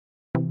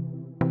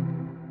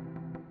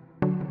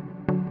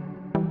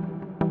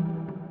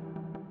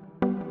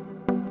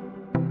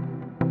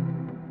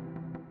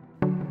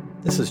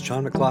This is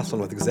John McLaughlin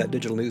with the Gazette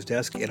Digital News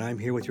Desk, and I'm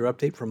here with your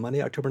update for Monday,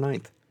 October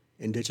 9th,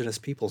 Indigenous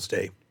Peoples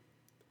Day.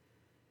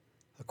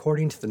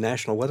 According to the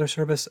National Weather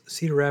Service,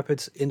 Cedar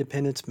Rapids,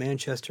 Independence,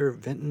 Manchester,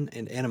 Vinton,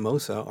 and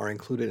Anamosa are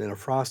included in a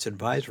frost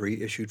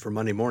advisory issued for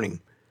Monday morning.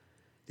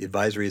 The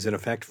advisory is in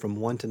effect from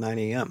 1 to 9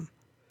 a.m.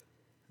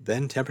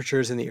 Then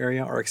temperatures in the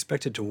area are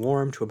expected to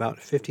warm to about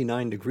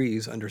 59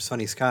 degrees under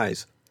sunny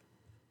skies.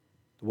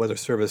 The Weather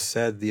Service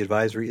said the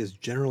advisory is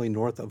generally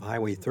north of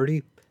Highway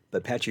 30,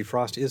 but patchy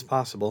frost is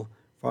possible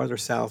farther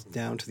south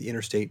down to the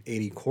Interstate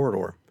 80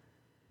 corridor.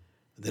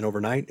 Then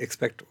overnight,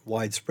 expect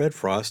widespread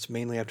frost,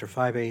 mainly after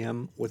 5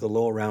 a.m., with a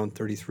low around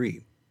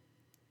 33.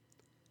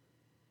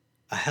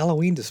 A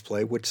Halloween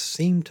display which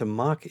seemed to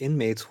mock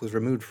inmates was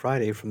removed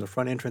Friday from the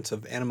front entrance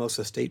of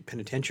Anamosa State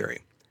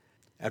Penitentiary,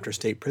 after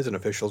state prison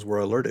officials were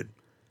alerted.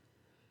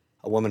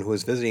 A woman who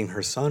was visiting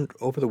her son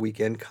over the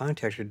weekend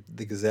contacted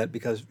the Gazette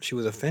because she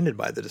was offended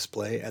by the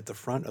display at the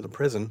front of the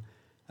prison,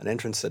 an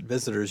entrance that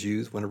visitors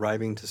use when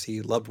arriving to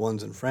see loved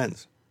ones and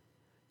friends.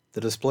 The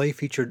display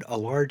featured a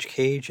large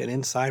cage, and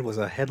inside was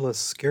a headless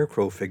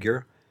scarecrow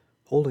figure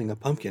holding a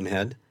pumpkin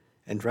head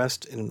and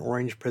dressed in an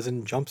orange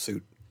prison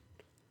jumpsuit.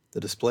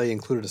 The display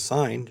included a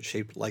sign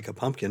shaped like a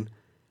pumpkin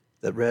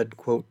that read,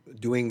 quote,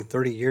 "Doing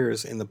 30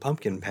 years in the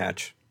pumpkin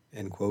patch,"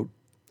 end quote.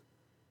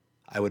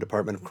 Iowa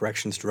Department of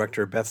Corrections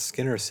Director Beth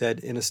Skinner said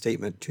in a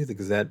statement to the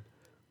Gazette,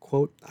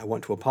 quote, "I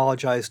want to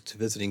apologize to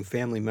visiting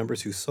family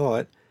members who saw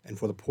it and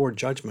for the poor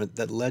judgment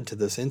that led to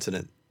this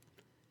incident.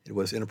 It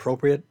was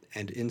inappropriate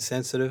and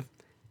insensitive,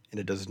 and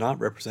it does not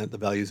represent the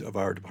values of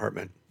our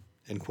department,"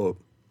 end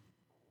quote.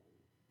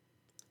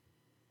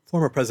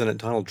 Former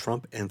President Donald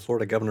Trump and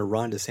Florida Governor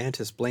Ron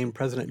DeSantis blamed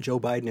President Joe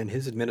Biden and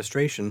his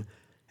administration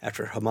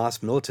after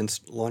Hamas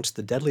militants launched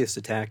the deadliest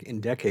attack in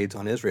decades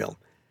on Israel,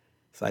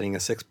 citing a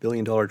 $6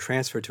 billion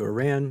transfer to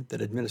Iran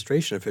that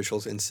administration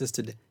officials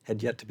insisted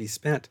had yet to be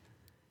spent.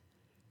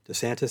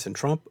 DeSantis and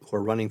Trump, who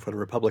are running for the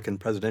Republican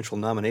presidential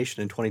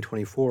nomination in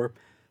 2024,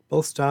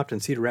 both stopped in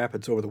Cedar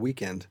Rapids over the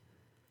weekend.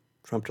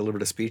 Trump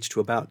delivered a speech to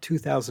about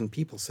 2,000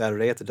 people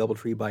Saturday at the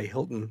DoubleTree by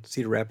Hilton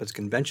Cedar Rapids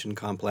Convention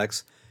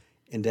Complex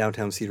in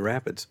downtown Cedar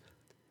Rapids.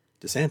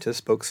 DeSantis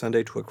spoke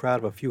Sunday to a crowd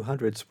of a few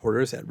hundred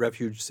supporters at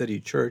Refuge City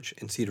Church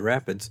in Cedar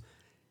Rapids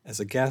as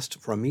a guest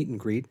for a meet and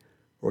greet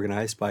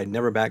organized by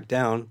Never Back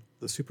Down,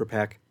 the super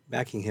PAC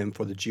backing him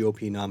for the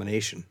GOP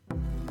nomination.